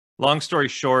long story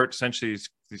short, essentially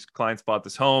these clients bought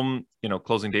this home,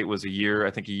 closing date was a year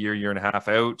and a half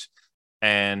out.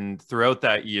 And throughout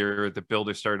that year, the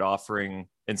builder started offering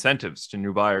incentives to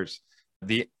new buyers.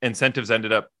 The incentives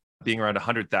ended up being around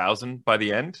 100,000 by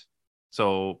the end.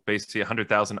 So basically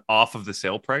 100,000 off of the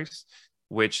sale price,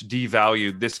 which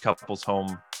devalued this couple's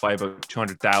home by about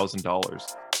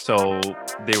 $200,000. So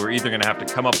they were either going to have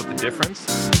to come up with the difference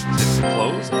to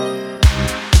close.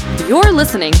 You're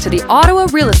listening to the Ottawa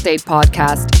Real Estate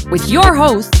Podcast with your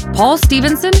hosts, Paul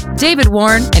Stevenson, David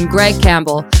Warren, and Greg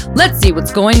Campbell. Let's see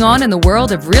what's going on in the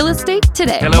world of real estate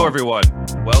today. Hello, everyone.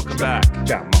 Welcome back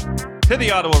to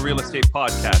the Ottawa Real Estate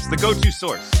Podcast, the go-to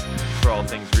source for all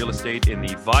things real estate in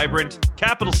the vibrant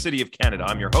capital city of Canada.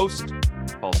 I'm your host,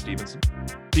 Paul Stevenson,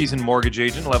 seasoned mortgage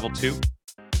agent, level 2.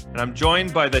 And I'm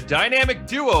joined by the dynamic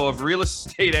duo of real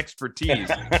estate expertise,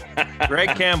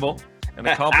 Greg Campbell, an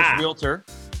accomplished realtor,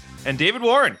 and David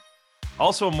Warren,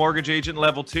 also a mortgage agent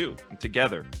level 2. And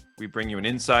together, we bring you an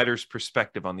insider's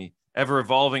perspective on the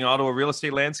ever-evolving Ottawa real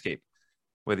estate landscape.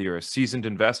 Whether you're a seasoned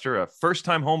investor, a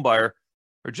first-time home buyer,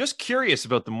 or just curious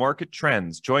about the market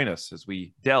trends, join us as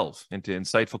we delve into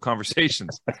insightful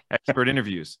conversations, expert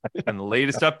interviews, and the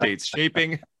latest updates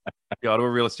shaping the Ottawa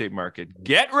real estate market.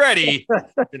 Get ready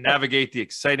to navigate the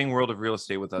exciting world of real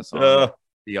estate with us on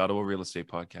the Ottawa Real Estate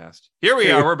Podcast. Here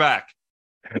we are. We're back.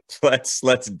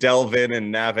 Let's delve in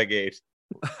and navigate.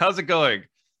 How's it going?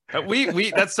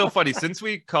 We that's so funny. Since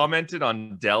we commented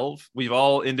on delve, we've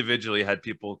all individually had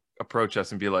people approach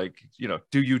us and be like,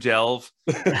 do you delve?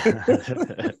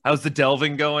 How's the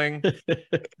delving going?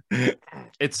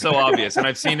 It's so obvious, and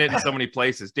I've seen it in so many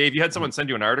places. Dave, you had someone send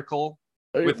you an article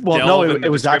with it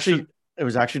was actually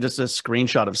just a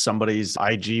screenshot of somebody's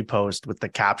IG post with the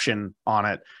caption on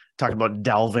it talking about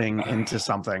delving into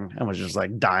something, and was just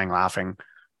like dying laughing.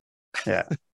 Yeah.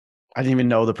 I didn't even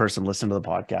know the person listened to the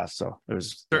podcast, so it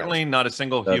was certainly not a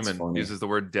single human funny. Uses the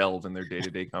word delve in their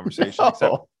day-to-day conversation.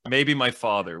 Except maybe my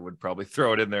father would probably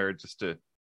throw it in there just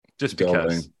because.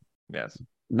 Delving. Yes,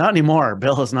 not anymore.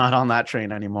 Bill is not on that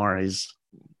train anymore. He's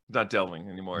not delving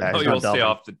anymore. Yeah, No, he's you'll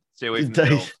not stay away from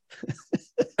the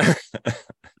delve.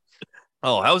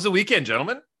 Oh, how was the weekend,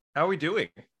 gentlemen? How are we doing?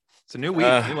 It's a new week,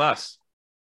 new us.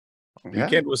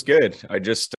 Weekend was good.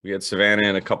 We had Savannah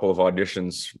in a couple of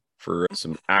auditions for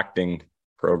some acting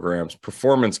programs.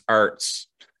 Performance arts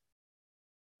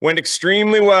went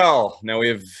extremely well. Now we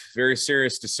have very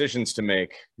serious decisions to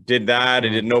make. Did that. I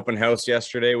did an open house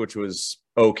yesterday, which was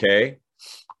okay.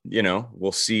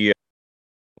 We'll see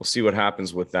what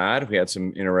happens with that. We had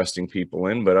some interesting people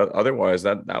in, but otherwise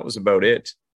that was about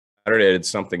it. Saturday I did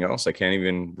something else. I can't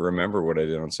even remember what I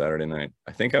did on Saturday night.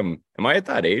 I think am I at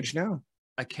that age now?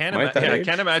 I can't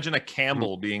imagine a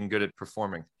Campbell being good at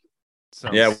performing.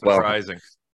 Sounds surprising.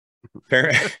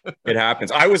 It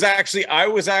happens. I was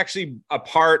actually a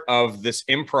part of this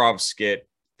improv skit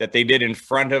that they did in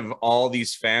front of all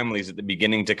these families at the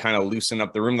beginning to kind of loosen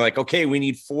up the room. Like, okay, we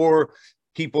need 4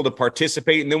 people to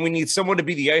participate, and then we need someone to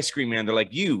be the ice cream man. They're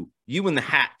like, you in the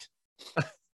hat. So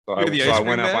I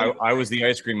went up. I was the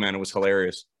ice cream man. It was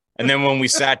hilarious. And then when we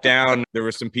sat down, there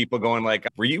were some people going like,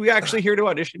 were you actually here to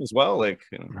audition as well? Like,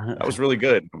 that was really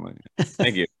good. I'm like,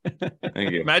 thank you.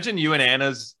 Thank you. Imagine you and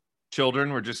Anna's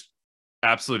children were just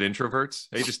absolute introverts.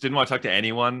 They just didn't want to talk to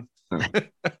anyone.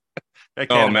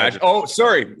 Imagine. Oh,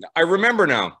 sorry. I remember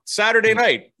now. Saturday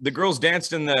night, the girls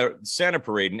danced in the Santa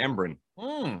parade in Embrun.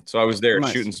 So I was there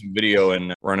shooting some video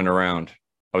and running around.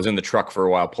 I was in the truck for a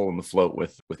while, pulling the float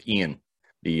with Ian,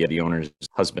 the owner's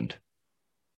husband.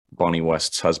 Bonnie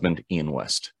West's husband, Ian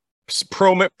West.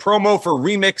 Promo for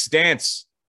Remix Dance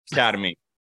Academy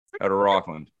out of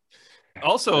Rockland.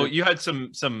 Also, you had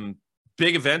some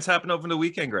big events happen over the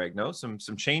weekend, Greg. No, some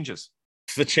changes.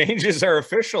 The changes are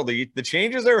official. The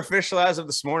changes are official as of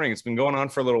this morning. It's been going on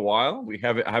for a little while. I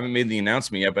haven't made the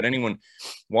announcement yet, but anyone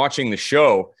watching the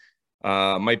show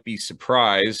might be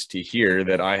surprised to hear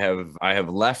that I have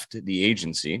left the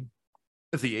agency.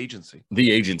 The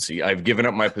agency. I've given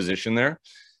up my position there.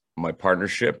 My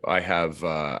partnership. I have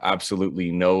absolutely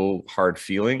no hard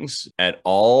feelings at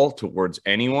all towards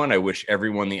anyone. I wish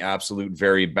everyone the absolute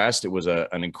very best. It was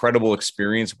an incredible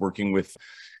experience working with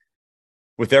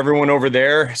everyone over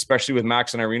there, especially with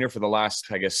Max and Irina for the last,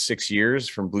 6 years,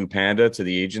 from Blue Panda to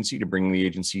the agency, to bring the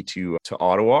agency to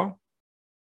Ottawa.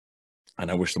 And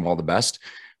I wish them all the best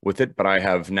with it. But I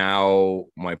have now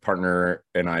my partner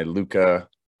and I, Luca,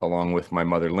 along with my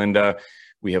mother, Linda,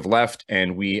 we have left,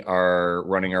 and we are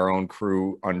running our own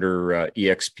crew under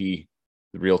EXP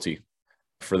Realty.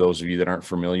 For those of you that aren't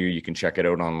familiar, you can check it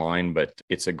out online, but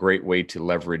it's a great way to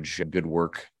leverage good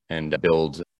work and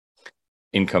build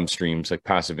income streams, like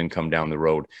passive income down the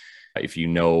road. If you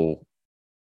know,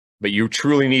 but you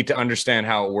truly need to understand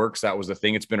how it works. That was the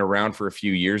thing. It's been around for a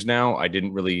few years now. I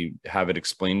didn't really have it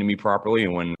explained to me properly.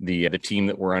 And when the team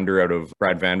that we're under out of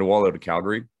Brad Vanderwall out of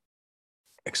Calgary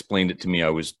explained it to me, I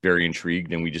was very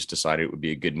intrigued, and we just decided it would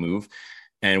be a good move.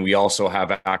 And we also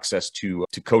have access to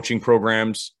coaching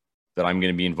programs that I'm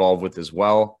going to be involved with as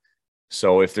well.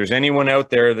 So if there's anyone out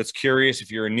there that's curious,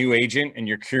 if you're a new agent and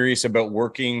you're curious about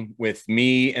working with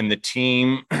me and the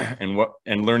team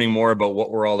and learning more about what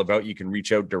we're all about, you can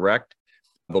reach out direct.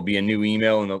 There'll be a new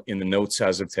email in the notes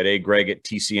as of today,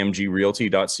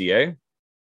 greg@tcmgrealty.ca.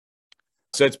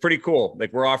 So it's pretty cool.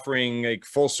 Like, we're offering like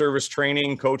full service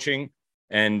training, coaching,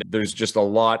 and there's just a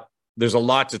lot. There's a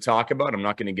lot to talk about. I'm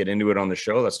not going to get into it on the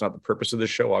show. That's not the purpose of the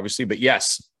show, obviously. But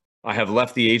yes, I have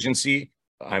left the agency.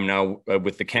 I'm now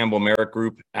with the Campbell Merrick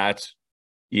Group at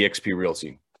eXp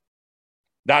Realty.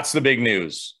 That's the big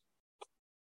news.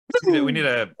 We need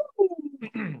a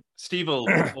Steve will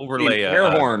overlay air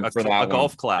horn for that a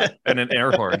golf clap and an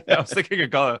air horn. I was thinking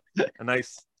a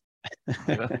nice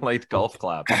light golf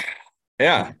clap.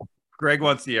 Yeah. Greg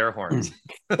wants the air horns.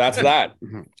 That's that.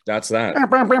 That's that.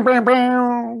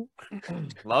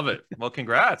 Love it. Well,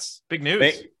 congrats. Big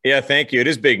news. Thank you. It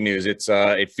is big news. It's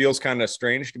it feels kind of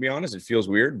strange, to be honest. It feels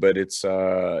weird, but it's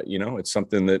it's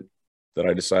something that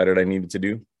I decided I needed to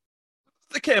do.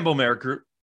 The Campbell Merrick Group.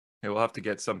 Hey, we'll have to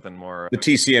get something more. The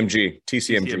TCMG.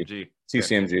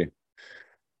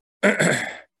 Okay,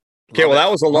 well,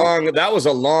 that was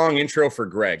a long intro for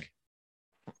Greg.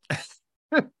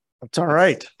 That's all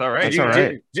right. All right.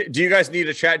 Do you guys need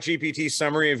a Chat GPT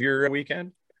summary of your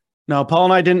weekend? No, Paul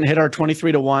and I didn't hit our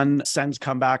 23-1 Sens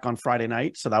comeback on Friday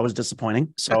night, so that was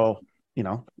disappointing. So,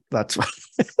 that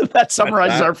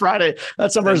summarizes our Friday.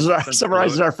 That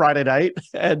summarizes our Friday night,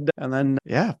 and then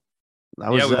that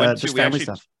was just family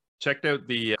stuff. Checked out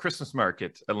the Christmas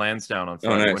market at Lansdowne on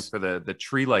Friday. Nice. Went for the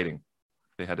tree lighting.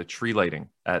 They had a tree lighting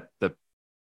at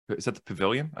is that the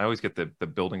pavilion? I always get the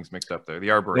buildings mixed up there.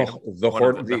 The Arboretum. The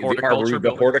horticulture.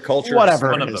 Whatever.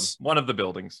 One of the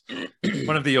buildings.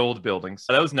 One of the old buildings.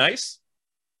 That was nice.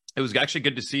 It was actually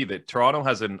good to see that Toronto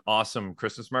has an awesome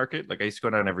Christmas market. Like, I used to go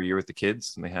down every year with the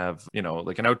kids, and they have,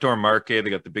 like an outdoor market.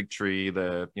 They got the big tree,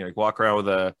 walk around with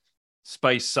a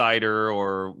spice cider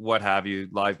or what have you,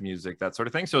 live music, that sort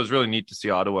of thing. So it was really neat to see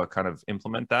Ottawa kind of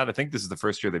implement that. I think this is the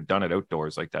first year they've done it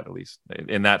outdoors like that, at least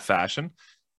in that fashion.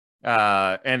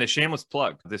 And a shameless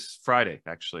plug, this Friday,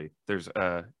 actually, there's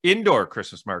a indoor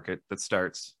Christmas market that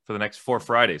starts for the next 4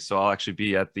 Fridays. So I'll actually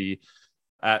be at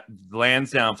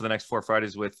Lansdowne for the next 4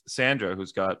 Fridays with Sandra,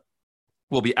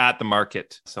 will be at the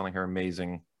market selling her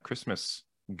amazing Christmas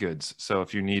goods. So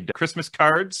if you need Christmas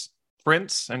cards,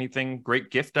 prints, anything,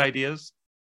 great gift ideas,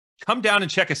 come down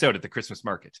and check us out at the Christmas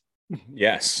market.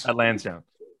 Yes. At Lansdowne.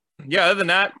 Yeah, other than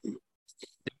that, didn't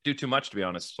do too much, to be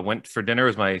honest. I went for dinner. It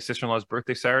was my sister-in-law's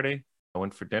birthday Saturday. I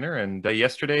went for dinner, and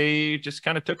yesterday just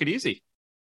kind of took it easy.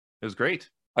 It was great.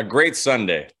 A great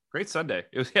Sunday. Great Sunday.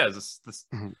 It was,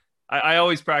 I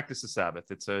always practice the Sabbath.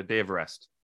 It's a day of rest.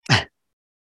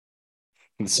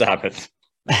 Sabbath.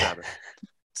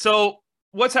 So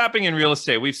what's happening in real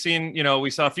estate? We've seen, we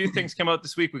saw a few things come out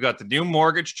this week. We got the new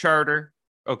mortgage charter.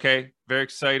 Okay. Very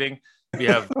exciting. We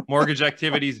have mortgage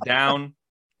activities down.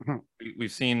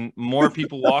 We've seen more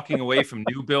people walking away from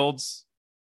new builds,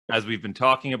 as we've been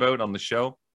talking about on the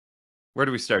show. Where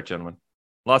do we start, gentlemen?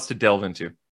 Lots to delve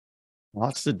into.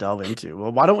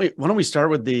 Well, why don't we start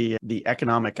with the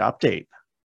economic update?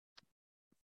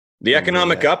 The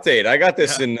economic update. I got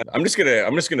this in. I'm just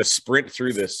gonna sprint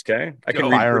through this. Okay, I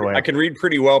can read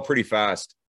pretty well, pretty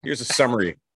fast. Here's a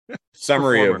summary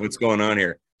of what's going on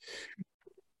here.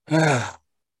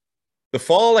 The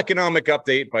fall economic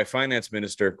update by Finance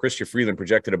Minister Chrystia Freeland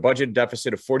projected a budget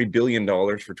deficit of $40 billion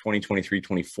for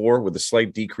 2023-24, with a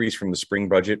slight decrease from the spring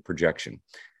budget projection.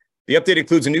 The update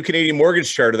includes a new Canadian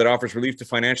mortgage charter that offers relief to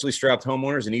financially strapped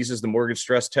homeowners and eases the mortgage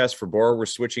stress test for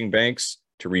borrowers switching banks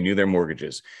to renew their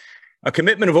mortgages. A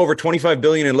commitment of over $25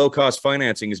 billion in low-cost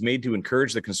financing is made to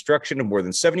encourage the construction of more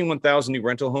than 71,000 new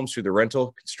rental homes through the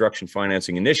Rental Construction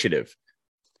Financing Initiative.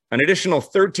 An additional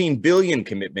 $13 billion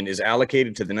commitment is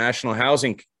allocated to the National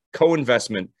Housing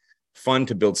Co-Investment Fund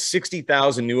to build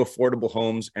 60,000 new affordable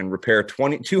homes and repair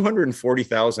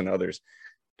 240,000 others.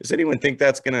 Does anyone think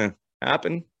that's going to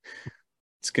happen?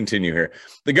 Let's continue here.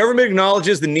 The government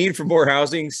acknowledges the need for more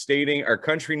housing, stating our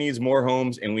country needs more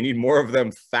homes and we need more of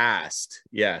them fast.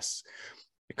 Yes.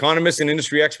 Economists and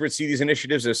industry experts see these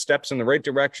initiatives as steps in the right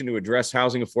direction to address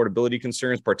housing affordability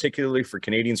concerns, particularly for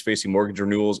Canadians facing mortgage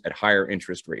renewals at higher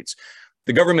interest rates.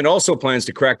 The government also plans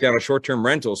to crack down on short-term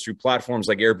rentals through platforms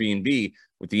like Airbnb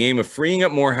with the aim of freeing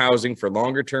up more housing for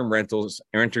longer-term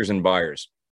renters and buyers.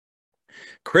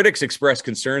 Critics express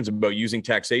concerns about using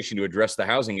taxation to address the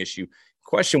housing issue,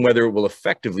 question whether it will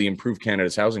effectively improve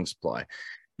Canada's housing supply.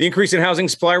 The increase in housing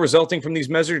supply resulting from these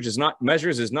measures is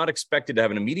not expected to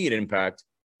have an immediate impact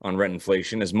on rent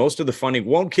inflation, as most of the funding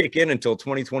won't kick in until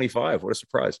 2025. What a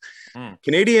surprise.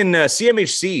 Canadian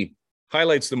CMHC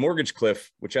highlights the mortgage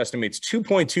cliff, which estimates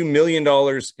 $2.2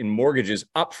 million in mortgages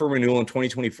up for renewal in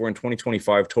 2024 and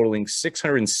 2025, totaling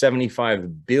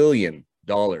 $675 billion.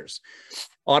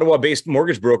 Ottawa-based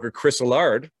mortgage broker Chris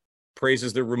Allard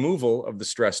praises the removal of the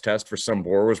stress test for some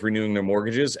borrowers renewing their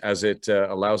mortgages, as it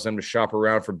allows them to shop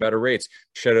around for better rates.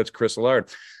 Shout out to Chris Allard.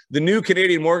 The new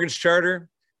Canadian Mortgage Charter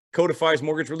codifies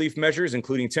mortgage relief measures,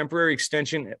 including temporary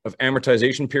extension of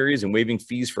amortization periods and waiving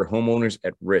fees for homeowners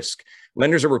at risk.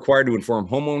 Lenders are required to inform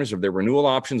homeowners of their renewal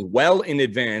options well in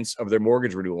advance of their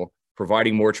mortgage renewal,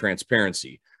 providing more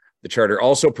transparency. The charter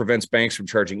also prevents banks from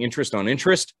charging interest on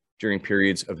interest during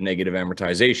periods of negative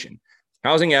amortization.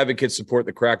 Housing advocates support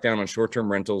the crackdown on short-term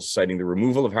rentals, citing the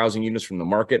removal of housing units from the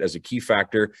market as a key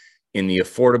factor in the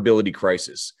affordability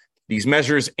crisis. These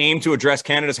measures aim to address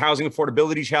Canada's housing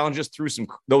affordability challenges,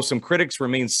 though some critics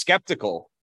remain skeptical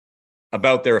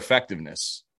about their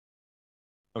effectiveness.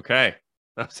 Okay.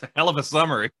 That's a hell of a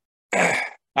summary. That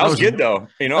was good, though.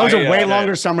 That was a way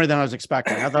longer summary than I was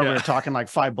expecting. I thought we were talking like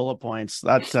 5 bullet points.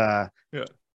 That's that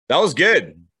was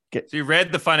good. So you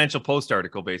read the Financial Post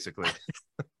article, basically.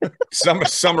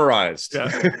 Summarized.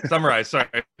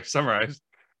 Summarized.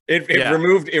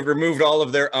 It removed all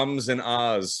of their ums and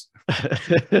ahs.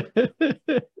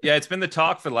 Yeah, it's been the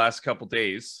talk for the last couple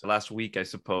days, last week, I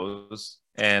suppose,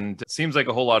 and it seems like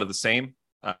a whole lot of the same.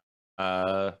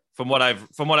 From what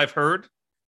I've heard,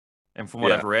 and from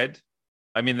what I've read,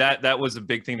 I mean that was a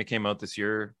big thing that came out this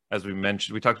year, as we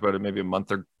mentioned. We talked about it maybe a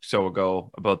month or so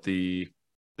ago about the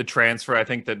transfer. I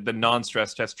think that the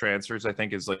non-stress test transfers, I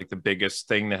think, is like the biggest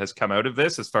thing that has come out of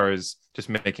this, as far as just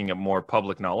making it more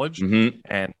public knowledge. Mm-hmm.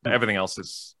 And everything else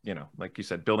is, like you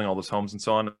said, building all those homes and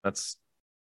so on.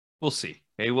 We'll see.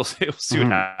 Okay, we'll see what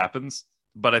happens.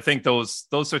 But I think those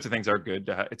sorts of things are good.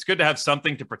 It's good to have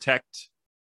something to protect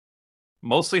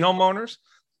mostly homeowners.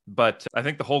 But I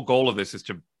think the whole goal of this is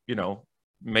to,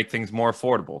 make things more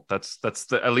affordable. That's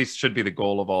at least should be the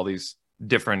goal of all these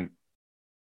different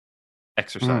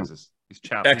exercises.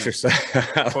 Exercise.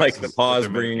 I like the pause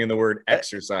bringing in the word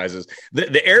exercises.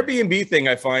 The Airbnb thing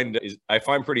I find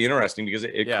pretty interesting, because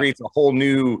it creates a whole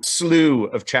new slew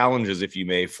of challenges, if you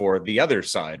may, for the other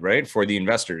side, right? For the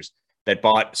investors that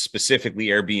bought specifically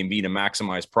Airbnb to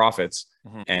maximize profits,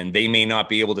 and they may not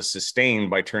be able to sustain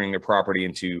by turning their property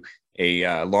into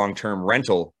a long-term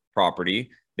rental property.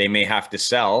 They may have to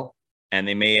sell, and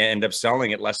they may end up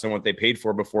selling it less than what they paid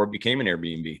for before it became an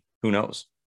Airbnb. Who knows?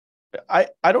 I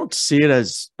don't see it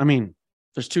as,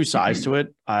 there's two sides to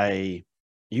it. I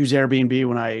use Airbnb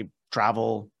when I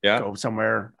travel, go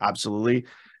somewhere. Absolutely.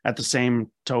 At the same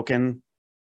token,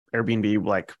 Airbnb,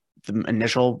 like the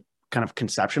initial kind of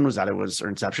inception was that it was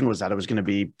going to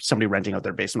be somebody renting out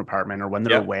their basement apartment, or when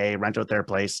they're away, rent out their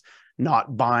place,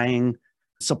 not buying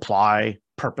supply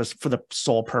purpose for the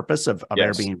sole purpose of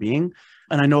Airbnb.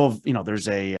 And I know of,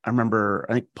 I remember,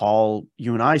 I think Paul,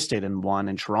 you and I stayed in one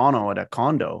in Toronto at a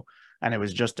condo, and it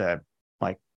was just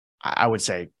I would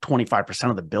say 25%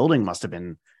 of the building must have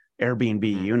been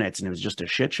Airbnb units, and it was just a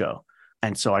shit show.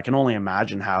 And so I can only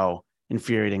imagine how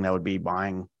infuriating that would be,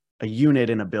 buying a unit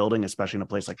in a building, especially in a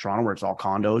place like Toronto where it's all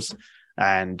condos,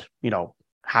 and,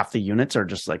 half the units are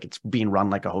just like, it's being run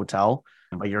like a hotel,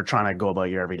 but you're trying to go about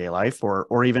your everyday life,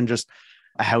 or even just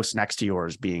a house next to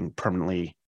yours being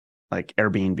permanently like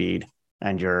Airbnb'd,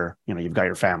 and you've got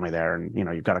your family there, and,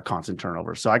 you've got a constant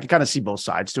turnover. So I can kind of see both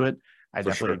sides to it. I'm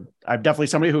definitely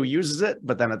somebody who uses it,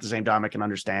 but then at the same time, I can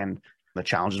understand the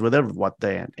challenges with it, what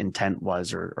the intent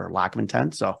was, or lack of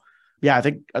intent. So yeah, I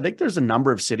think there's a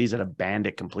number of cities that have banned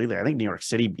it completely. I think New York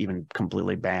City even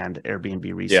completely banned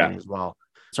Airbnb recently as well.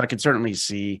 So I could certainly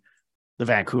see the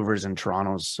Vancouvers and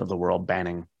Torontos of the world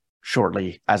banning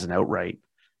shortly as an outright,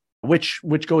 which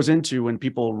goes into when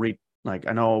people like,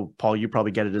 I know, Paul, you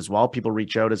probably get it as well. People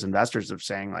reach out as investors of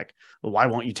saying like, well, why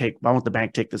won't the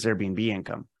bank take this Airbnb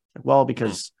income? Like, well,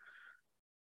 because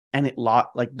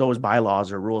like those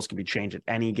bylaws or rules can be changed at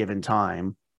any given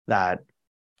time that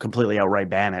completely outright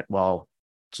ban it. Well,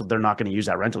 so they're not going to use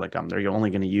that rental income. They're only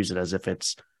going to use it as if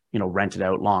it's, rented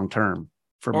out long-term.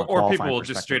 Or people will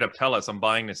just straight up tell us, I'm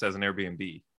buying this as an Airbnb.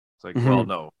 It's like, well,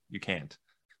 no, you can't.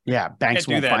 Yeah. Banks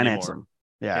won't finance them.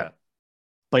 Yeah.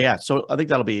 But yeah, so I think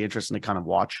that'll be interesting to kind of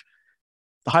watch.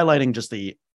 Highlighting just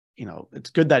the it's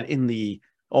good that in the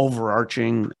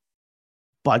overarching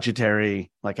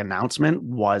budgetary announcement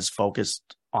was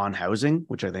focused on housing,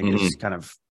 which I think is kind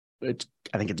of,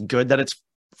 I think it's good that it's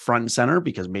front and center,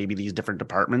 because maybe these different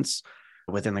departments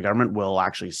within the government will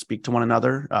actually speak to one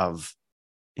another of,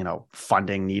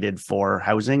 funding needed for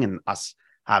housing, and us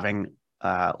having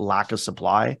lack of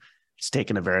supply. It's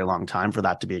taken a very long time for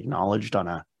that to be acknowledged on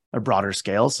a broader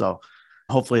scale. So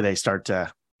hopefully they start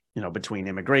to, between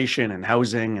immigration and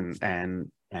housing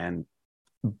and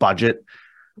budget,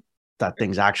 that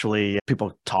things actually,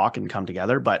 people talk and come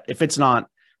together. But if it's not,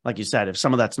 like you said, if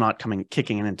some of that's not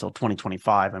kicking in until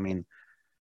 2025, I mean,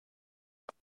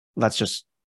 that's just,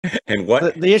 and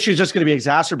what the issue is just going to be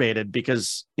exacerbated,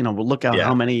 because, we'll look at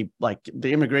how many,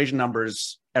 the immigration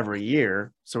numbers every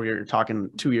year. So you're talking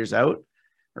 2 years out,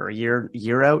 or a year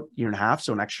out, year and a half.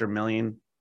 So an extra million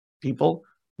people,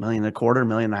 1.25 million, 1.5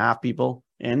 million people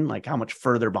in, how much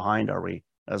further behind are we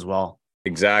as well?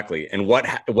 Exactly. And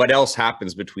what else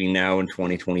happens between now and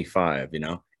 2025?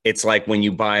 It's like when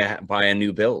you buy a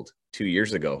new build 2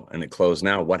 years ago and it closed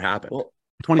now. What happened? Well,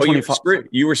 2025.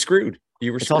 You were screwed.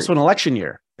 It's also an election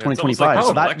year, 2025. Like,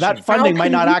 so that funding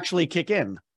might not actually kick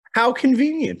in. How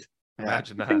convenient.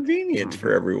 Imagine that. Convenient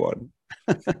for everyone.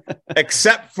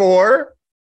 Except for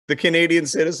the Canadian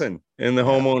citizen and the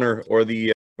homeowner or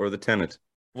the tenant.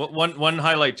 One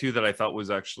highlight too that I thought was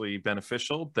actually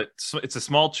beneficial, that it's a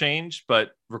small change,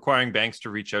 but requiring banks to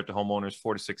reach out to homeowners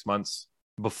 4 to 6 months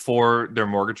before their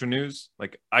mortgage renews.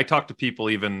 I talk to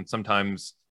people even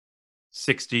sometimes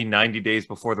 60, 90 days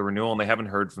before the renewal, and they haven't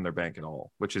heard from their bank at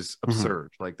all, which is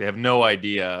absurd. They have no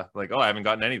idea, oh, I haven't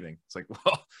gotten anything. It's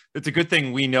well, it's a good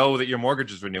thing we know that your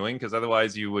mortgage is renewing, because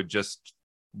otherwise you would just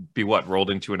be rolled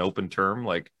into an open term.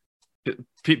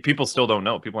 People still don't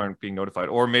know. People aren't being notified,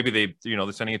 or maybe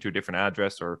they're sending it to a different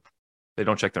address, or they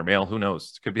don't check their mail. Who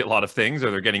knows? It could be a lot of things,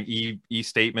 or they're getting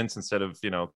e-statements instead of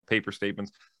paper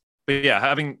statements. But yeah,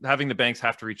 having the banks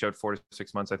have to reach out 4 to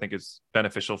 6 months, I think, is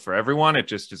beneficial for everyone. It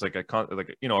just is a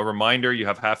reminder. You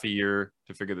have half a year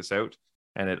to figure this out,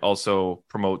 and it also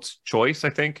promotes choice. I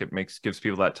think it gives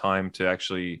people that time to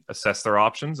actually assess their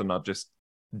options and not just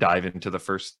delve into the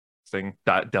first thing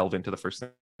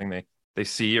they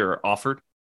see or offered.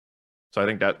 So I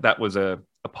think that was a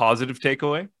positive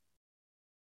takeaway.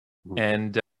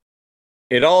 And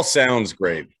it all sounds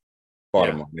great.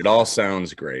 Bottom line, it all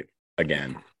sounds great.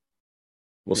 Again,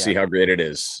 we'll see how great it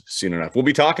is soon enough. We'll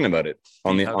be talking about it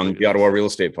on the Ottawa Real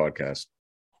Estate Podcast.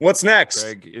 What's next?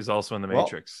 Greg is also in the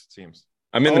Matrix, it seems.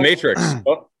 I'm in the Matrix.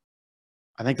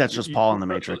 I think that's just Paul in the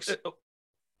Matrix.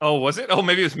 Oh, was it? Oh,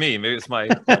 maybe it was me. Maybe it's my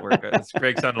network.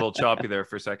 Greg sounded a little choppy there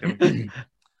for a second.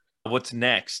 What's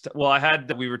next? Well,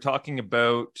 we were talking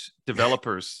about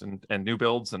developers and new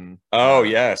builds and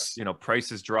yes,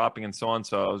 prices dropping and so on.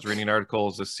 So I was reading an article,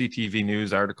 it was a CTV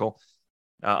News article.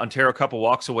 Ontario couple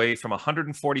walks away from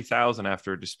 $140,000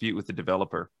 after a dispute with the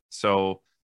developer. So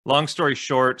long story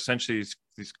short, essentially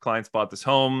these clients bought this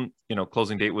home,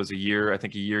 closing date was a year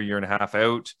and a half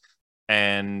out.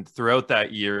 And throughout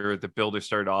that year, the builder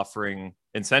started offering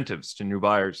incentives to new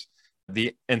buyers.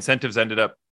 The incentives ended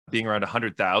up being around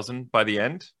 $100,000 by the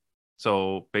end.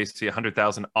 So basically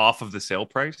 $100,000 off of the sale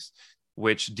price,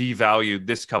 which devalued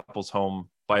this couple's home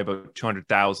by about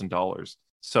 $200,000.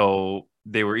 So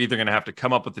they were either going to have to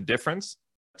come up with the difference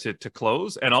to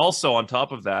close. And also on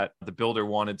top of that, the builder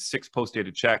wanted 6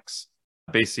 post-dated checks,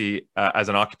 basically as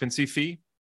an occupancy fee.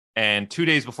 And 2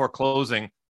 days before closing,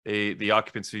 the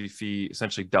occupancy fee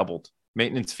essentially doubled.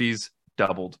 Maintenance fees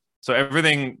doubled. So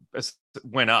everything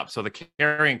went up. So the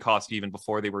carrying cost, even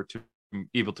before they were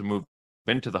able to move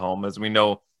into the home, as we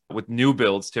know, with new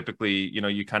builds, typically,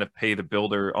 you kind of pay the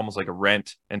builder almost like a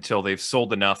rent until they've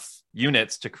sold enough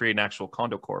units to create an actual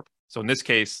condo corp. So in this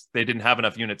case, they didn't have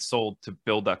enough units sold to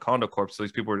build that condo corp. So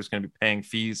these people were just going to be paying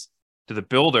fees to the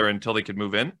builder until they could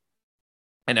move in.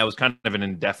 And that was kind of an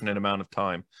indefinite amount of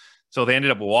time. So they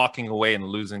ended up walking away and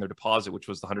losing their deposit, which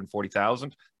was the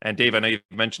 $140,000. And Dave, I know you've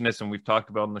mentioned this and we've talked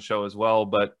about it on the show as well,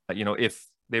 but if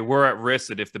they were at risk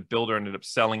that if the builder ended up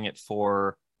selling it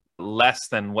for less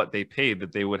than what they paid,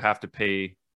 that they would have to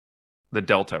pay the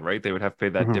delta, right? They would have to pay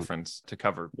that difference to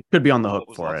cover. Could be on the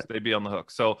hook for it. They'd be on the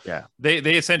hook. So yeah, they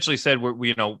essentially said,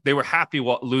 they were happy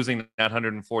losing that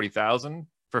 $140,000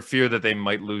 for fear that they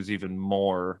might lose even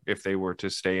more if they were to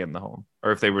stay in the home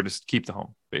or if they were to keep the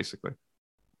home, basically.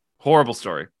 Horrible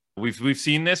story. We've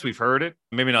seen this, we've heard it,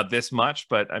 maybe not this much,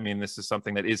 but I mean, this is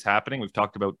something that is happening. We've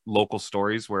talked about local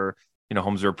stories where,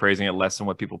 homes are appraising at less than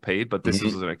what people paid, but this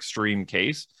is an extreme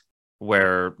case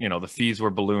where, the fees were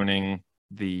ballooning,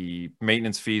 the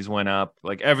maintenance fees went up,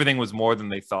 like everything was more than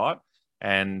they thought.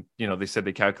 And, they said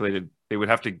they calculated they would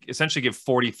have to essentially give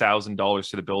 $40,000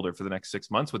 to the builder for the next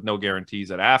 6 months with no guarantees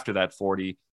that after that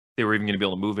 40, they were even going to be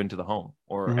able to move into the home.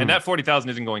 And that 40,000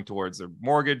 isn't going towards their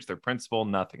mortgage, their principal,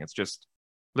 nothing. It's just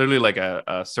literally like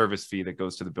a service fee that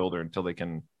goes to the builder until they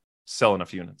can sell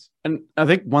enough units. And I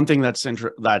think one thing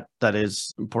that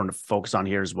is important to focus on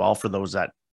here as well for those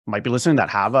that might be listening that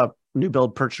have a new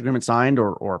build purchase agreement signed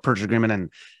or a purchase agreement, and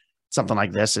something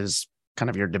like this is kind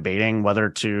of you're debating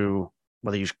whether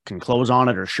you can close on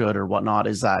it or should or whatnot,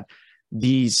 is that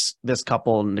this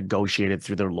couple negotiated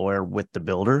through their lawyer with the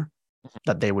builder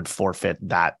that they would forfeit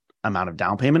that amount of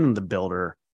down payment, and the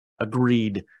builder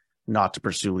agreed not to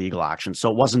pursue legal action.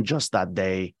 So it wasn't just that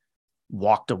they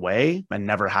walked away and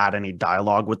never had any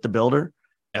dialogue with the builder.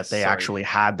 Yes, they actually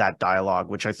had that dialogue,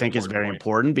 which I think is very point.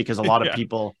 important, because a lot of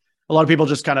people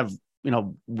just kind of,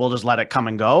 we'll just let it come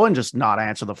and go and just not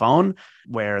answer the phone,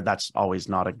 where that's always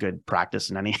not a good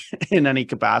practice in any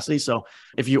capacity. So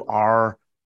if you are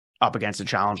up against a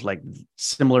challenge like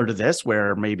similar to this,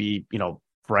 where maybe,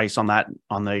 price on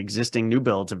the existing new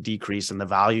builds have decreased and the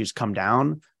values come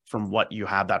down from what you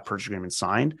have that purchase agreement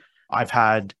signed. I've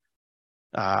heard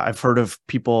of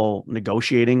people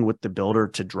negotiating with the builder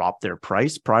to drop their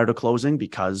price prior to closing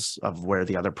because of where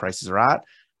the other prices are at,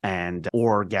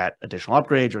 or get additional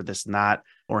upgrades or this and that,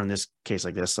 or in this case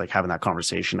like this, like having that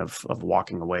conversation of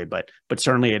walking away. But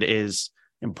certainly it is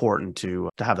important to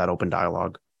have that open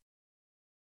dialogue.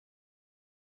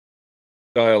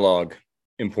 Dialogue,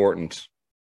 important.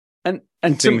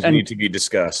 And things need to be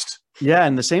discussed. Yeah.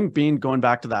 And the same being going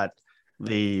back to that,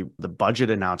 the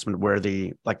budget announcement where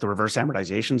the reverse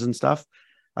amortizations and stuff,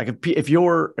 like if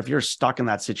you're stuck in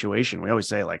that situation, we always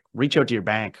say, like, reach out to your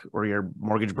bank or your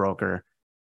mortgage broker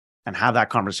and have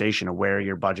that conversation of where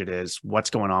your budget is,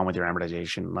 what's going on with your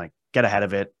amortization, like get ahead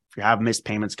of it. If you have missed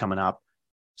payments coming up,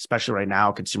 especially right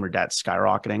now, consumer debt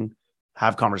skyrocketing,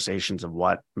 have conversations of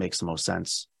what makes the most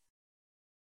sense.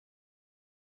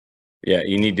 Yeah,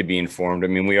 you need to be informed. I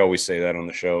mean, we always say that on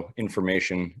the show.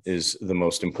 Information is the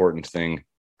most important thing.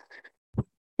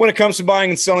 When it comes to buying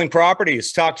and selling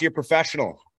properties, talk to your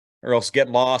professional, or else get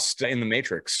lost in the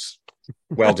matrix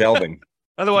while delving.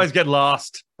 Otherwise, get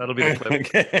lost. That'll be the clip.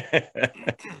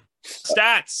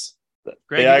 Stats.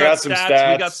 Greg, I got some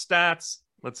stats. We got stats.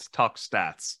 Let's talk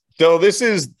stats. So this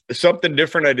is something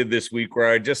different I did this week,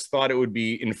 where I just thought it would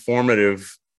be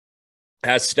informative,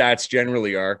 as stats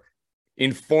generally are.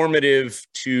 Informative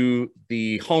to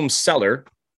the home seller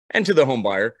and to the home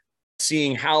buyer,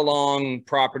 seeing how long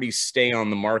properties stay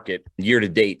on the market year to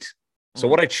date. So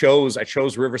what I chose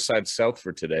Riverside South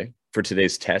for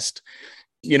today's test,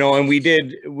 and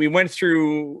we went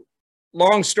through,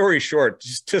 long story short,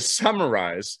 just to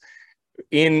summarize,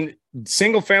 in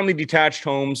single family detached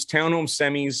homes, townhome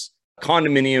semis,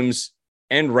 condominiums,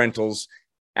 and rentals,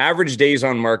 average days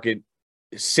on market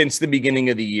since the beginning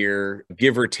of the year,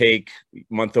 give or take,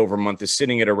 month over month, is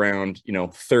sitting at around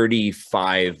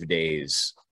 35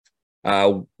 days,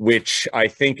 which I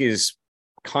think is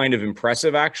kind of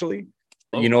impressive, actually.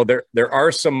 There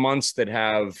are some months that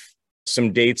have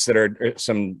some dates that are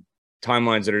some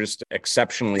timelines that are just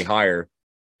exceptionally higher,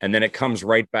 and then it comes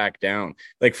right back down.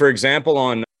 Like, for example,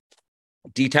 on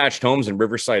detached homes in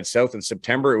Riverside South in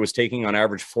September, it was taking on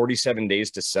average 47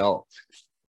 days to sell.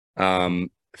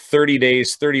 30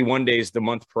 days, 31 days the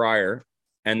month prior.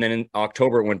 And then in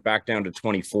October, it went back down to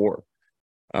 24.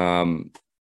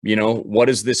 What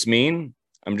does this mean?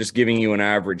 I'm just giving you an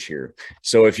average here.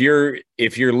 So if you're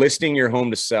listing your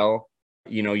home to sell,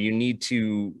 you need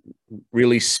to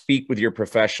really speak with your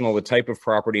professional, the type of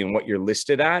property and what you're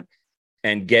listed at,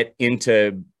 and get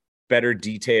into better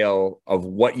detail of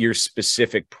what your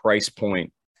specific price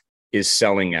point is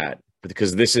selling at,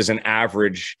 because this is an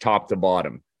average top to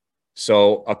bottom.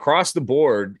 So across the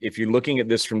board, if you're looking at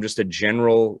this from just a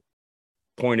general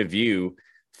point of view,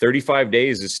 35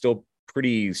 days is still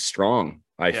pretty strong,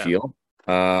 I feel.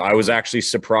 I was actually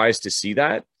surprised to see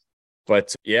that.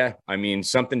 But yeah, I mean,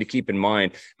 something to keep in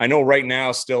mind. I know right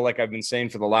now, still, like I've been saying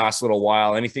for the last little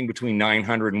while, anything between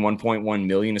 900 and 1.1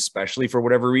 million, especially for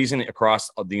whatever reason, across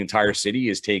the entire city,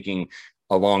 is taking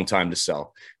a long time to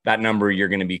sell. That number, you're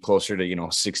going to be closer to,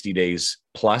 60 days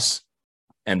plus.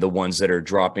 And the ones that are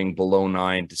dropping below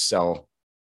 9 to sell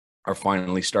are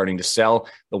finally starting to sell.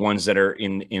 The ones that are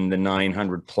in the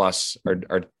 900 plus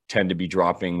are tend to be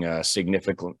dropping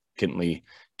significantly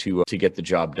to get the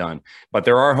job done. But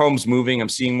there are homes moving. I'm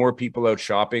seeing more people out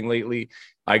shopping lately.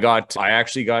 I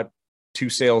actually got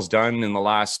 2 sales done in the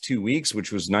last 2 weeks,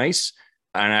 which was nice.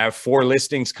 And I have 4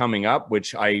 listings coming up,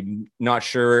 which I'm not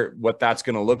sure what that's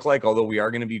going to look like, although we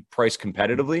are going to be priced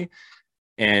competitively.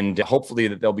 and hopefully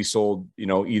that they'll be sold,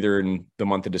 either in the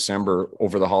month of December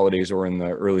over the holidays or in the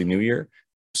early new year.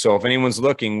 So if anyone's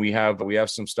looking, we have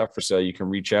some stuff for sale. You can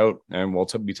reach out, and we'll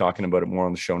be talking about it more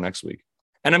on the show next week.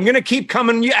 And I'm going to keep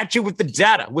coming at you with the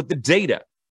data, with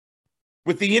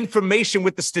the information,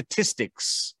 with the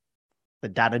statistics. The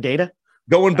data?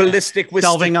 Going ballistic with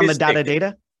delving on the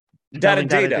data?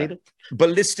 Data.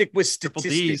 Ballistic with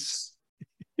statistics.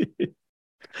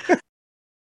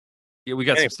 Yeah, we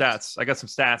got some stats. I got some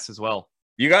stats as well.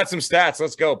 You got some stats.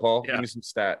 Let's go, Paul. Yeah. Give me some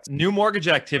stats. New mortgage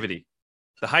activity.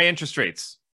 The high interest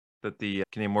rates that the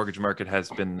Canadian mortgage market has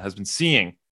been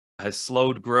seeing has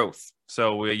slowed growth.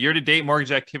 So year-to-date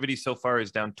mortgage activity so far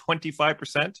is down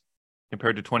 25%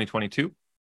 compared to 2022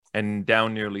 and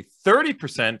down nearly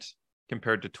 30%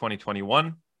 compared to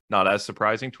 2021. Not as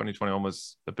surprising. 2021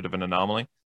 was a bit of an anomaly.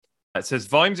 It says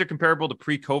volumes are comparable to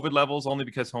pre-COVID levels only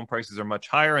because home prices are much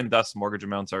higher and thus mortgage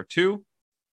amounts are too.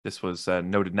 This was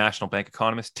noted National Bank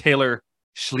economist Taylor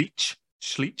Schleich.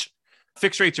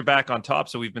 Fixed rates are back on top,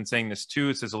 so we've been saying this too.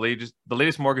 It says the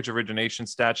latest mortgage origination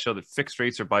stats show that fixed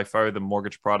rates are by far the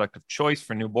mortgage product of choice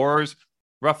for new borrowers.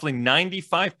 Roughly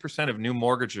 95% of new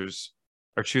mortgagers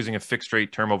are choosing a fixed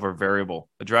rate term over variable,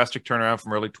 a drastic turnaround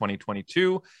from early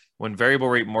 2022 when variable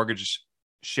rate mortgage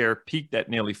share peaked at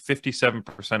nearly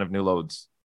 57% of new loads.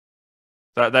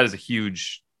 That is a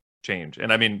huge change.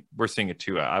 And I mean, we're seeing it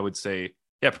too. I would say,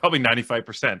 probably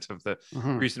 95% of the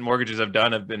recent mortgages I've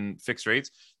done have been fixed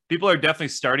rates. People are definitely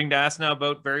starting to ask now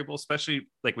about variable, especially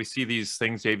like we see these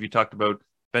things, Dave, you talked about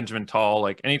Benjamin Tall.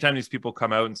 Like anytime these people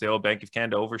come out and say, Bank of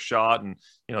Canada overshot and,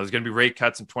 there's going to be rate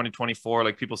cuts in 2024,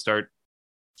 like people start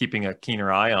keeping a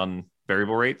keener eye on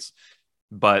variable rates.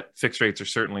 But fixed rates are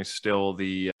certainly still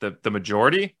the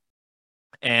majority.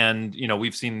 And,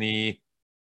 we've seen the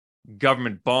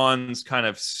government bonds kind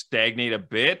of stagnate a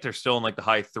bit. They're still in like the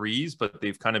high threes, but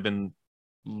they've kind of been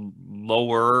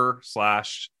lower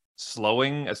 /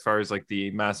 slowing as far as like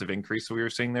the massive increase that we were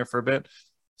seeing there for a bit.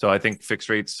 So I think fixed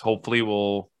rates hopefully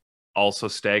will also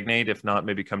stagnate, if not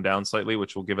maybe come down slightly,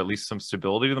 which will give at least some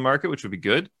stability to the market, which would be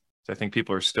good. So I think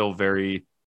people are still very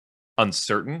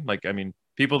uncertain. Like, I mean,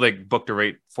 people that booked a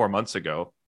rate 4 months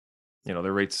ago,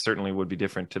 their rates certainly would be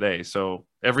different today. So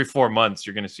every 4 months,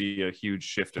 you're going to see a huge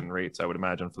shift in rates, I would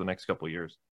imagine, for the next couple of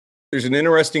years. There's an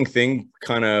interesting thing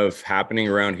kind of happening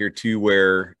around here too,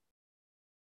 where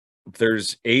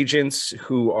there's agents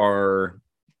who are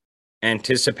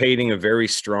anticipating a very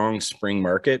strong spring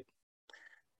market,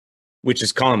 which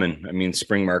is common. I mean,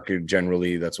 spring market,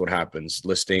 generally, that's what happens.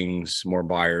 Listings, more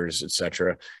buyers,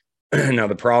 etc. Now,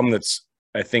 the problem that's,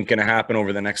 I think, going to happen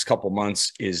over the next couple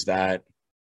months is that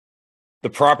the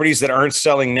properties that aren't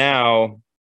selling now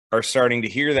are starting to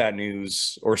hear that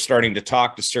news or starting to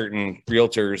talk to certain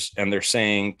realtors, and they're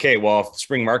saying, okay, well, if the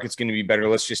spring market's going to be better,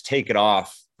 let's just take it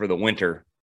off for the winter.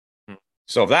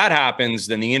 So if that happens,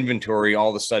 then the inventory all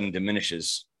of a sudden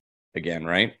diminishes again,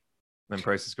 right? Then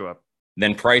prices go up.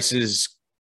 Then prices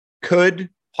could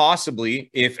possibly,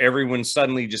 if everyone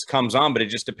suddenly just comes on, but it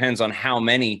just depends on how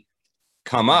many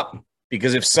come up.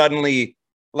 Because if suddenly,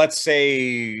 let's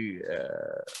say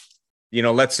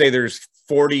there's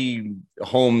 40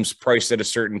 homes priced at a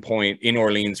certain point in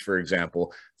Orleans, for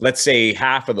example, let's say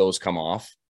half of those come off.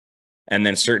 And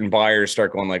then certain buyers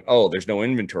start going like, oh, there's no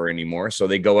inventory anymore. So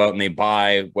they go out and they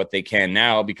buy what they can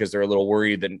now because they're a little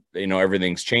worried that,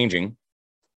 everything's changing.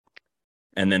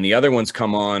 And then the other ones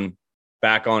come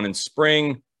back on in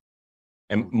spring,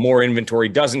 and more inventory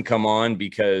doesn't come on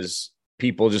because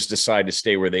people just decide to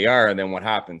stay where they are. And then what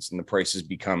happens? And the prices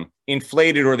become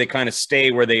inflated, or they kind of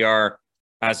stay where they are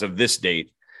as of this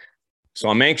date. So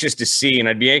I'm anxious to see, and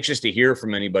I'd be anxious to hear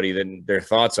from anybody their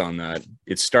thoughts on that.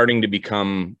 It's starting to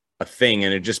become a thing,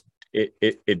 and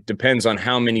it depends on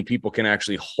how many people can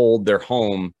actually hold their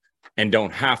home and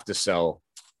don't have to sell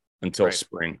until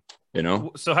spring.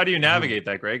 So how do you navigate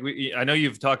that, Greg? I know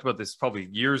you've talked about this probably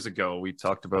years ago. We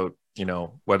talked about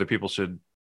whether people should.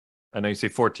 I know you say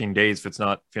 14 days if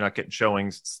you're not getting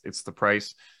showings, it's the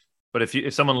price. But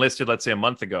if someone listed, let's say, a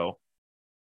month ago,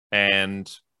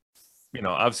 and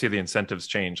obviously the incentives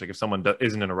change. Like if someone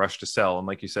isn't in a rush to sell, and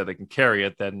like you said, they can carry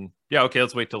it, then okay,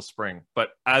 let's wait till spring.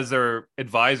 But as their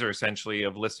advisor, essentially,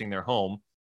 of listing their home,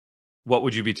 what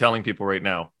would you be telling people right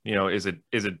now? Is it?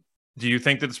 Do you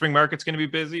think that the spring market's going to be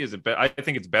busy? I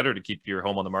think it's better to keep your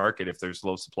home on the market if there's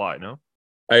low supply. No,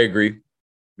 I agree.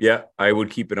 Yeah, I would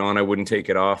keep it on. I wouldn't take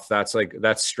it off. That's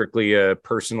strictly a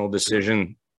personal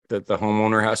decision that the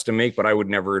homeowner has to make, but I would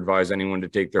never advise anyone to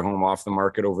take their home off the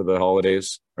market over the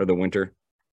holidays or the winter.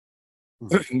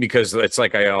 Because it's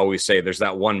like I always say, there's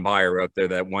that one buyer out there,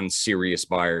 that one serious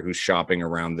buyer who's shopping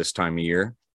around this time of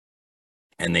year.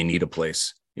 and they need a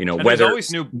place, and whether there's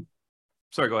always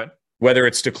sorry, go ahead. Whether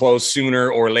it's to close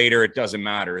sooner or later, it doesn't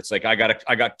matter. It's like I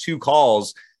got 2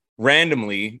 calls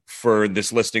randomly for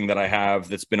this listing that I have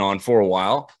that's been on for a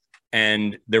while,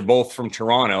 and they're both from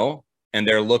Toronto, and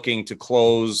they're looking to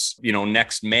close,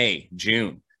 next May,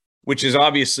 June, which is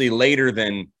obviously later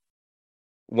than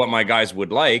what my guys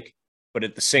would like. But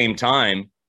at the same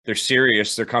time, they're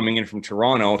serious. They're coming in from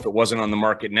Toronto. If it wasn't on the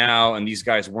market now and these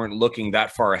guys weren't looking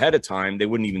that far ahead of time, they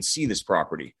wouldn't even see this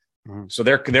property. So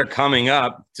they're coming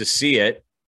up to see it,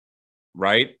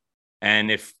 right? And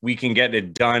if we can get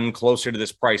it done closer to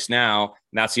this price now,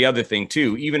 that's the other thing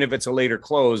too. Even if it's a later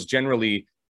close, generally,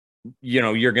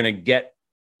 you're going to get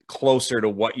closer to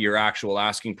what your actual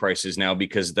asking price is now,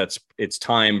 because it's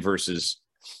time versus,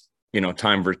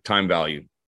 time value.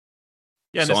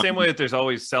 Yeah, in the same way that there's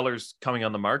always sellers coming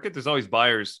on the market, there's always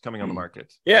buyers coming on the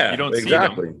market. Yeah, you don't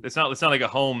exactly. see them. It's not like a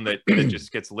home that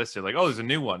just gets listed. Like, oh, there's a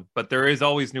new one, but there is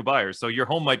always new buyers. So your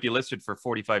home might be listed for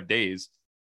 45 days,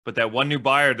 but that one new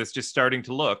buyer that's just starting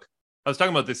to look. I was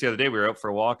talking about this the other day. We were out for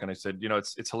a walk, and I said,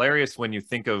 it's hilarious when you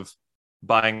think of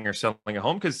buying or selling a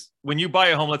home, because when you buy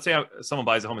a home, let's say someone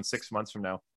buys a home in 6 months from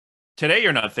now. Today,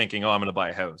 you're not thinking, oh, I'm going to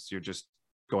buy a house. You're just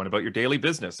going about your daily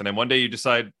business, and then one day you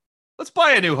decide, let's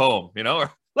buy a new home,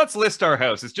 or let's list our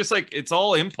house. It's just like, it's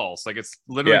all impulse. Like, it's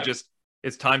literally just,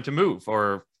 it's time to move,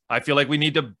 or I feel like we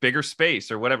need a bigger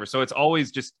space or whatever. So it's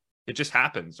always it just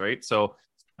happens, right? So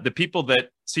the people that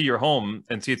see your home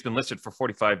and see it's been listed for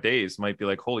 45 days might be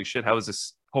like, holy shit, how is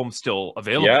this home still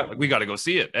available? Yeah. Like, we got to go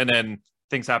see it. And then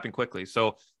things happen quickly.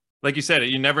 So like you said,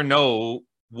 you never know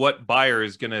what buyer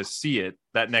is going to see it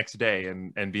that next day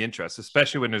and be interested,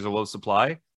 especially when there's a low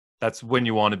supply. That's when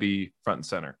you want to be front and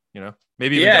center,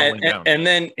 maybe even doubling down. And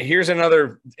then here's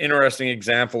another interesting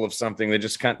example of something that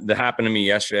just that happened to me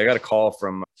yesterday. I got a call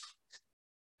from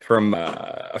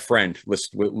a friend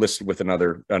listed with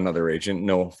another agent.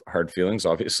 No hard feelings,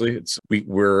 obviously.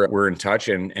 We're in touch,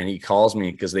 and he calls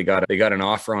me because they got an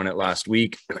offer on it last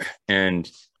week, and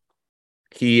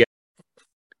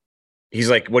he's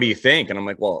like, what do you think? And I'm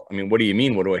like, well, I mean, what do you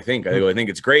mean? What do I think? I go, I think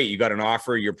it's great. You got an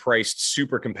offer. You're priced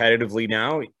super competitively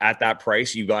now. At that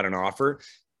price, you got an offer.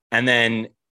 And then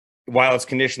while it's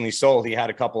conditionally sold, he had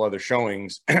a couple other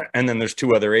showings. And then there's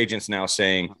 2 other agents now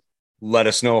saying, let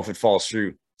us know if it falls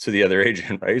through to the other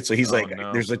agent, right? So he's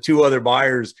there's 2 other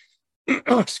buyers.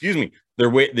 Excuse me. They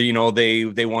want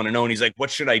to know. And he's like, what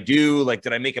should I do? Like,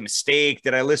 did I make a mistake?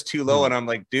 Did I list too low? And I'm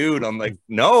like, dude,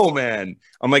 no, man.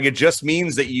 I'm like, it just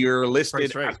means that you're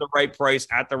listed at the right price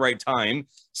at the right time.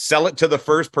 Sell it to the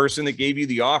first person that gave you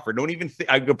the offer. Don't even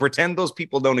I could pretend those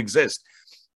people don't exist.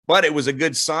 But it was a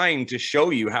good sign to show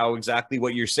you how exactly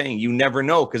what you're saying. You never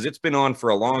know, because it's been on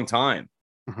for a long time.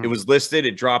 It was listed,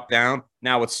 it dropped down.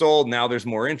 Now it's sold. Now there's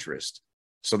more interest.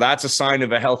 So that's a sign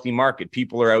of a healthy market.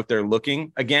 People are out there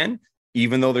looking again,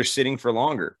 even though they're sitting for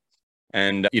longer.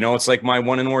 And, it's like my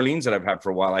one in Orleans that I've had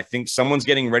for a while. I think someone's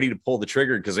getting ready to pull the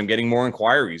trigger because I'm getting more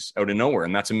inquiries out of nowhere.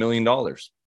 And that's $1 million.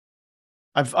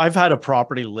 I've had a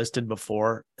property listed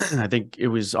before. I think it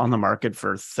was on the market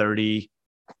for 30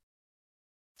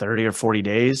 or 40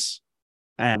 days,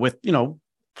 and with,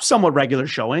 somewhat regular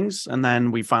showings. And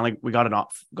then we got an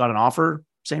offer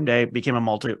same day, became a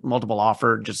multiple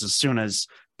offer. Just as soon as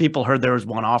people heard there was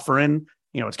one offer in,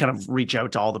 it's kind of reach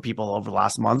out to all the people over the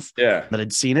last month that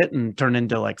had seen it, and turned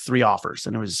into like 3 offers.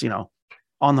 And it was,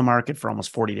 on the market for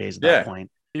almost 40 days at that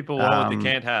point. People want what they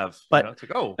can't have. But it's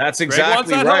like, oh, that's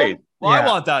exactly right. Well, I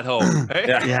want that home. Hey?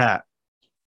 Yeah.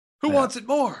 Who wants it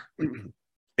more?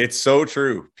 It's so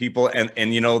true. People, and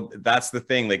that's the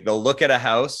thing. Like, they'll look at a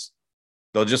house,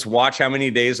 they'll just watch how many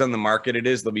days on the market it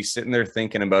is. They'll be sitting there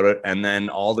thinking about it, and then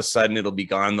all of a sudden it'll be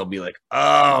gone. They'll be like,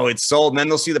 oh, it's sold. And then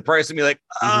they'll see the price and be like,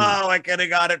 oh, I could have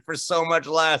got it for so much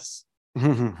less.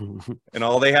 And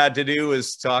all they had to do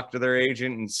is talk to their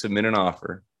agent and submit an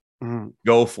offer.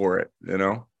 Go for it.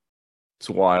 It's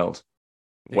wild.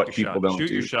 What people don't do.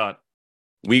 Shoot your shot.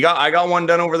 I got one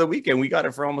done over the weekend. We got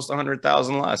it for almost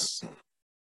 100,000 less.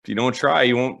 If you don't try,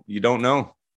 you don't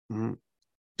know.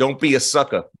 Don't be a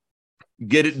sucker.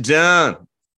 Get it done.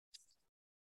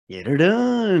 Get her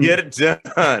done. Get it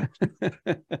done.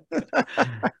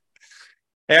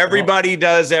 Everybody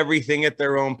does everything at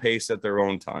their own pace, at their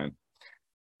own time.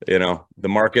 The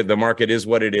market is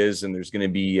what it is, and there's going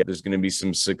to be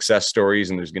some success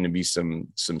stories, and there's going to be some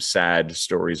sad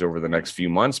stories over the next few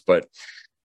months, but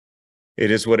it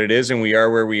is what it is, and we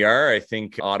are where we are. I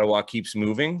think Ottawa keeps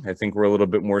moving. I think we're a little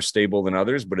bit more stable than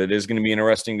others, but it is going to be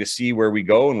interesting to see where we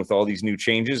go, and with all these new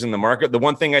changes in the market. The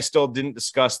one thing I still didn't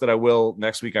discuss that I will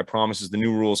next week, I promise, is the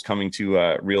new rules coming to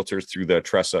realtors through the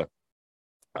TRESA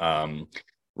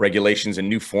regulations and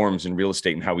new forms in real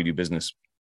estate and how we do business.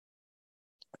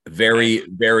 Very,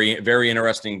 very, very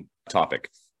interesting topic.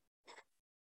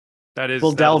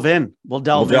 We'll delve in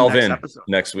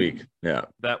next week. Yeah.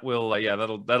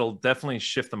 That'll definitely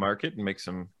shift the market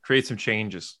and create some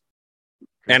changes.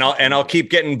 And I'll keep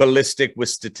getting ballistic with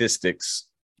statistics.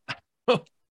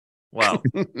 Wow.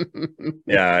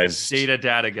 Yeah.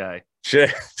 Data guy.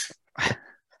 Shit.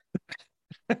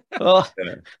 Oh.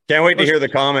 Can't wait to hear the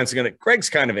comments. Greg's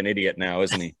kind of an idiot now,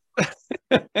 isn't he?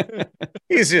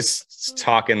 He's just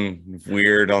talking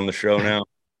weird on the show now.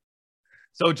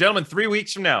 So, gentlemen, 3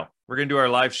 weeks from now, we're going to do our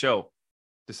live show,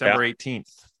 December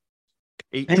 18th.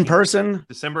 In person?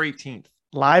 December 18th.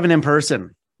 Live and in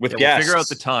person. With guests. We'll figure out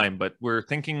the time, but we're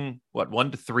thinking,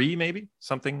 1 to 3 maybe?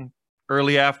 Something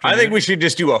early afternoon. I think we should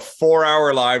just do a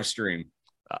 4-hour live stream.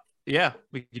 Yeah,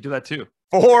 we could do that too.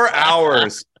 4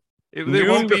 hours. It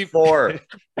won't be 4.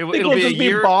 It'll be a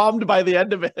year bombed by the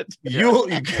end of it. You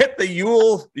get the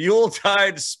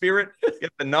Yuletide spirit,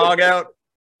 get the nog out.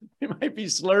 You might be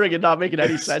slurring and not making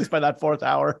any sense by that 4th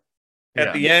hour.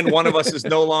 At the end, one of us is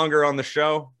no longer on the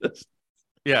show.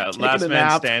 Yeah, last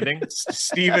man standing.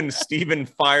 Steven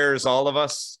fires all of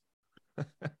us.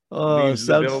 Oh,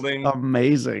 sounds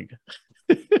amazing.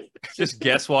 Just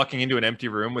guests walking into an empty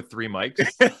room with 3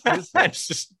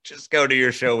 mics. just go to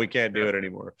your show. We can't do it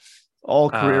anymore. All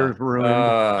careers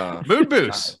ruined. Mood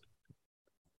boost.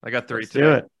 I got 3 Let's today.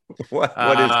 do it.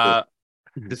 What is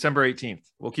this? December 18th.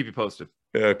 We'll keep you posted.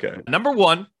 Okay. Number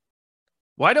 1,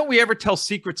 why don't we ever tell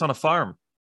secrets on a farm?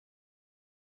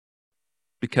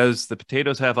 Because the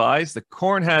potatoes have eyes, the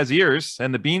corn has ears,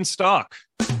 and the beans stalk.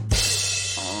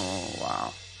 Oh,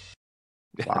 wow.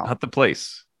 Not the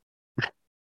place.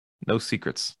 No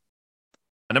secrets.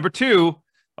 Number 2,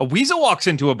 a weasel walks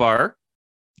into a bar.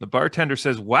 The bartender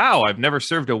says, "Wow, I've never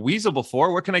served a weasel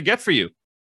before. What can I get for you?"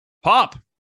 "Pop,"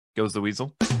 goes the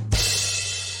weasel.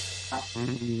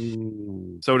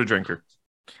 Soda drinker.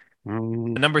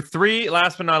 Number 3,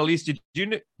 last but not least,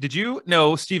 did you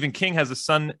know Stephen King has a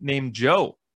son named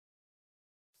Joe?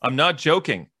 I'm not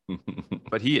joking,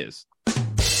 but he is.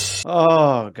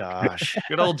 Oh gosh.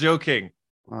 Good old Joe King.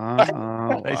 Nice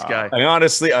guy. I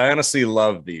honestly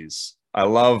love these. I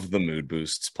love the mood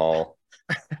boosts, Paul.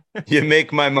 You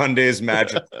make my Mondays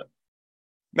magical.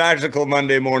 Magical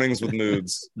Monday mornings with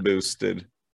moods boosted.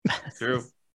 True.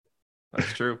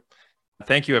 That's true.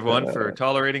 Thank you, everyone, for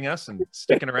tolerating us and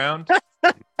sticking around.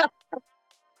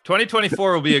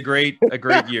 2024 will be a great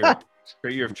year.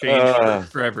 Great year of change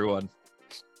for everyone.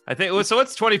 I think so.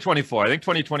 What's 2024? I think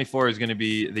 2024 is going to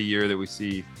be the year that we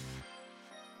see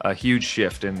a huge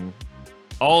shift in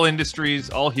all industries,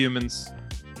 all humans.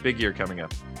 Big year coming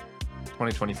up.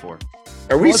 2024.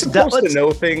 Are we supposed to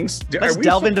know things? Let's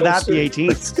delve into that the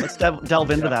 18th. Let's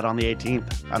delve into that on the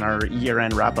 18th on our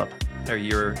year-end wrap-up. Our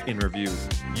year in review.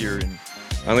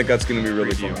 I think that's going to be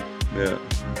really fun. Yeah.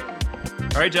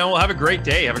 All right, John. Well, have a great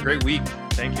day. Have a great week.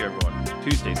 Thank you, everyone.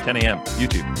 Tuesdays, 10 a.m.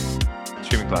 YouTube.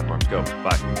 Streaming platforms. Go.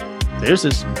 Bye.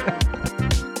 Deuces.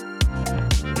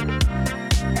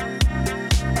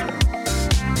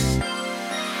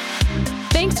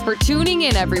 Thanks for tuning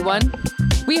in, everyone.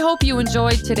 We hope you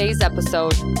enjoyed today's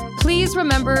episode. Please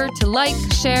remember to like,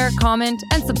 share, comment,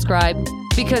 and subscribe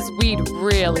because we'd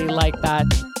really like that.